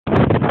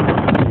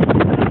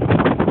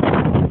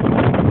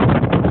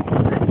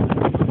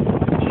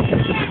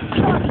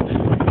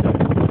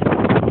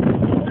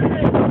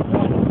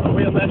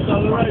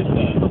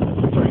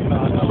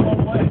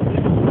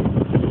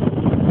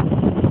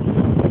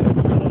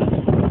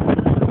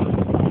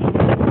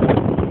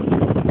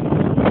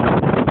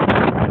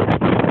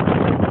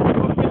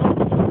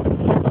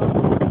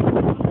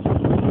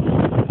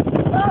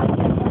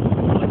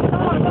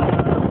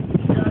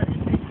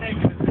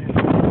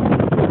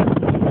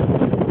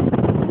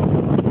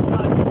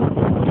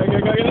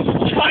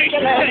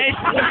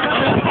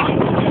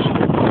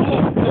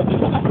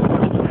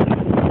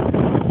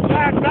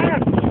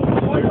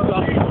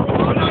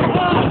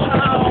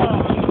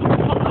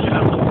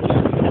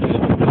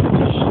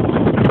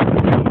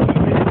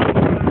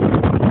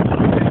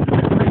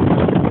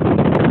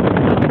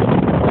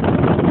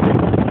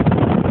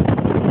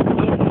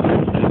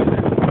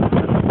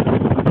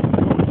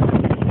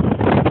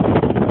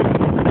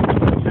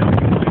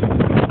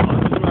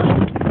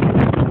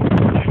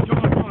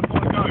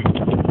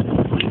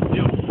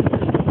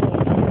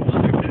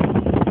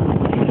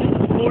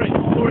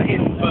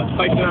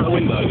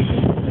window.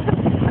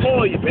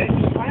 Oh, you bitch.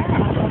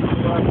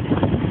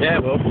 Yeah,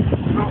 well.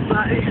 Not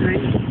that easy.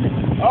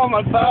 Oh,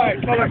 my back.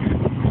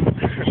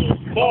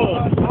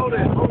 Oh. Hold it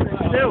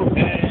still.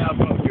 Yeah, I've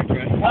got a good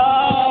grip.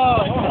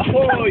 Oh, you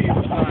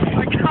bastard.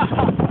 I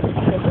can't.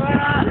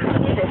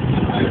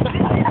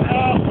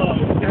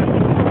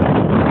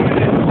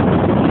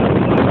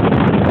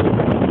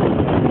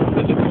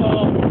 There's a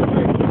car.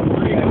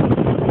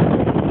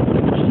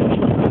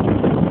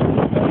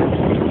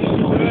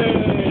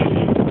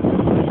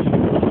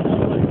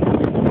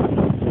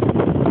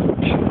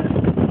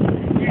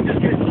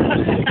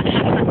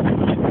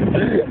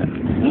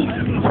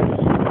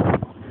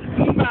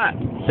 Matt,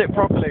 sit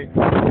properly.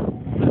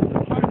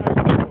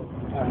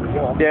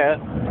 Yeah,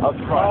 I'll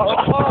try.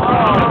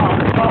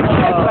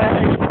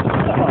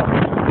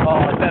 Oh,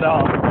 dead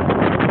off.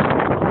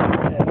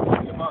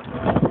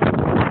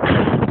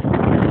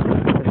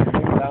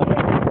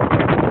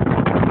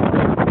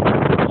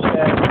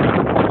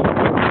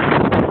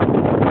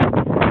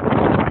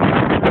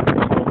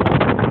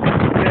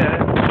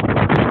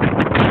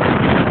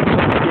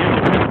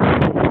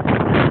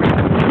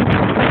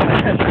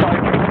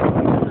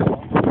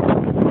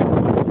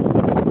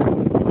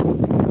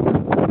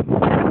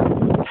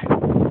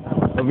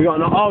 Have we got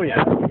an... Oh,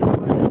 yeah.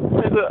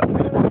 Is it?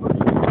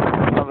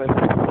 Coming.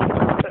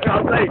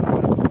 I'll take.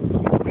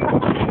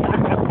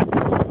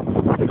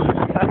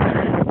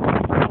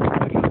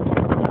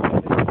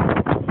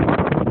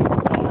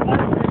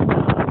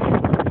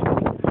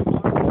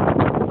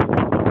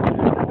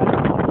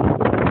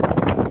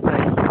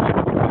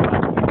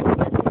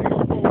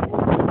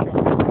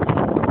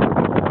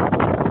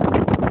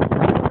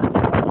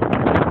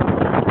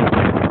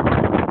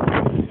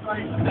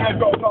 I've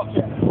got a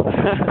gotcha.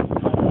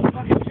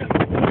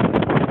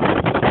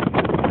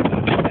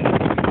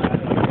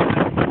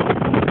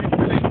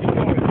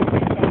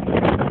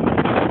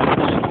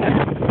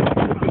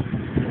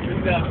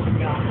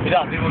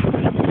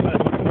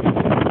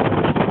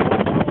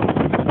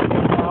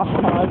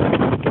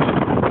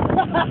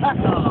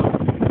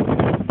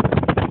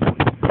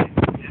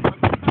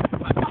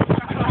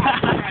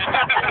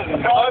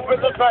 Open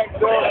the back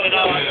door.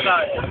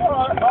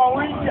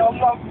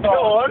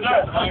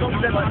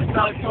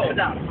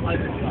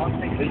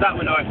 Is that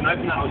window open?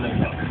 Open that window.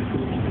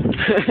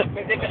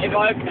 If I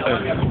open it, I'll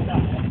be able to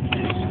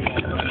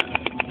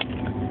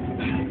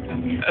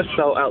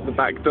Assault out the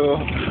back door.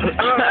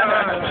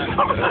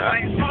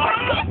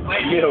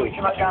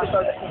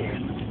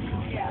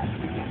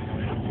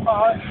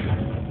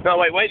 No,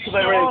 wait till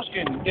they're in.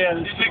 Yeah.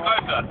 Did you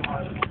closer?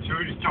 Should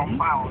we just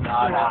jump out? No.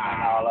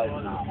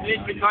 You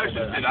need to be closer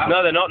to that.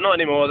 No, they're not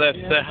anymore. Their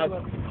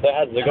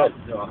heads are gone.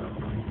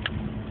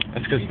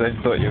 That's because they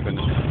thought you were going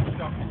to...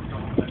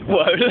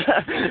 Whoa,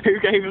 who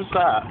gave us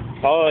that?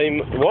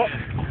 What?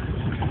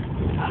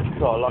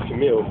 Oh, like a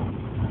mule.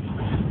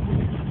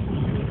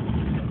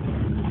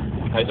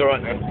 Hey, it's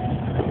alright now.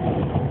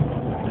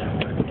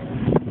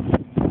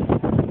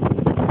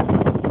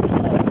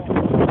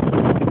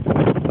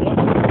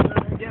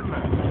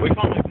 We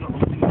can't open up.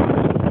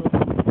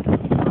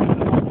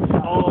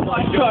 Oh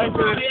my god.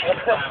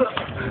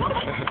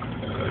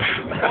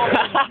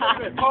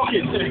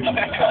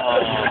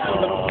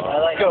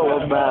 Go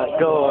on, Matt.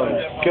 Go on.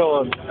 Go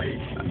on.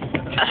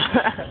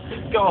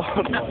 Go on.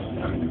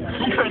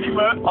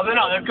 Oh, they're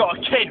not. They've got a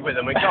kid with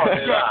them. We can't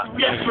do that.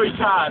 Yes, we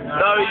can.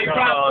 No, you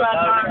can't.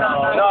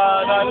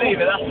 No, leave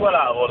it. That's well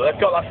out of order.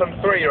 They've got like some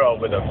 3-year-old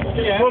with them.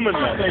 Yeah. Woman. No.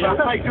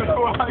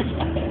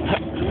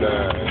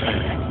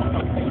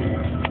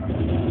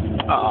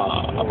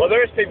 Well,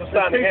 there is people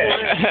standing here.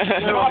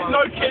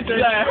 No kids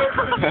there.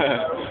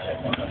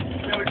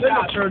 They're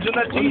not children,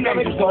 they're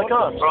teenagers.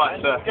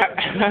 Right, sir.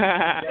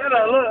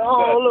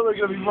 Look, we're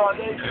going to be right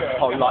there.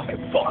 Oh, like a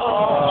box.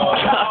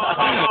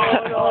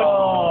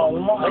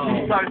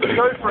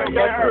 Go for it,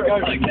 go for it.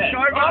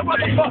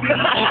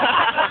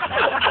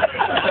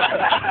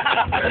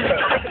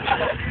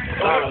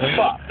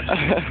 Fuck.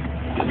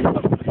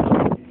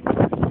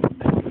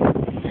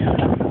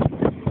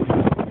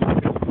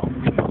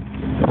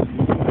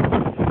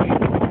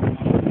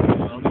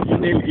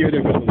 You would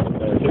have got them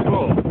there.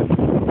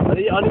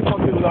 I need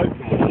something with open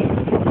with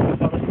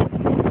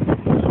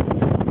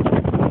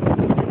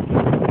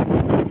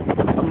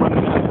I'm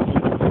running out.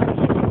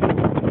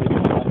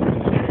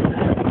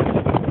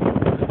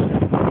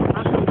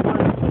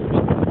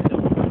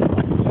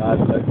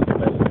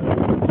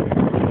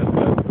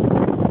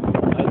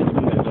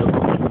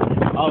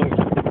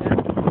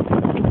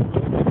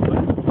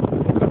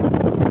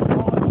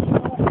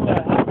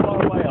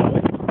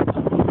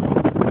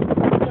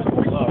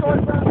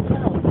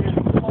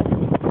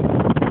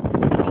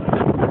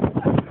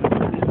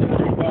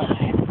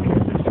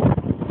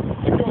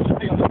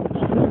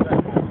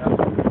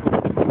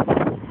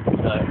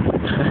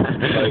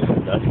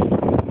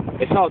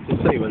 It's hard to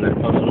see when they're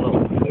coming along.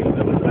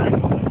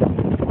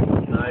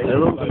 No, they're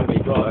not going to be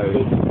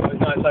closed. No,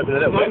 it's open a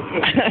little bit.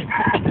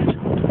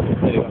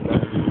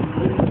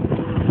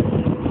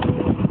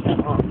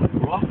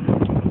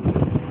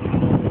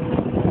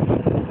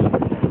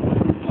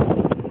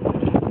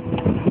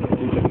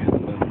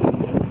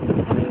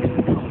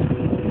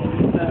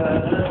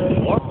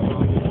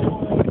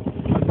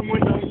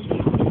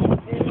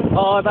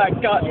 Oh,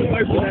 that gut.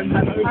 Open them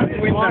and open the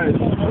windows.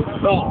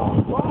 Oh.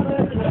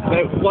 No,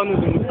 one of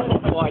them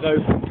was wide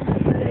open.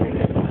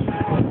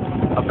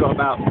 I've got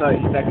about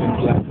 30 seconds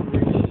left.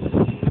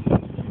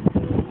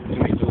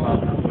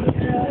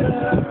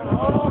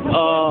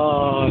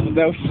 Oh,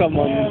 there was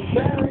someone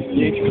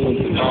beautiful.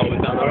 Oh,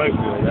 we're down the road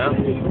from here now.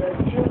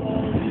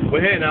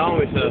 We're here now, aren't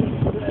we, sir?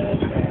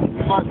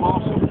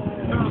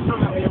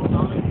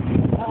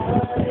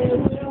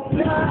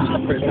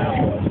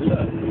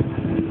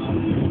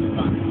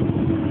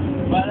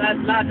 Well,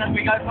 lads, as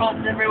we go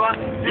past everyone.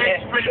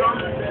 Yeah, pretty on.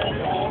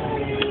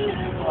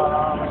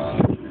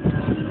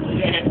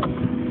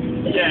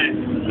 Yeah.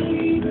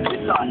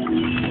 This side.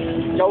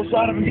 Go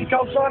side of him, get go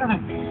side of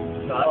him.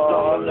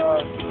 Oh, no.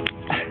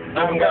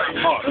 I'm going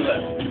hard, isn't it?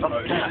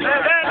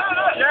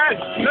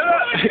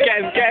 Get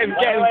him,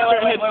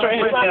 straight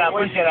in.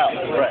 Push it out.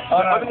 Right.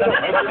 Oh,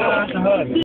 no,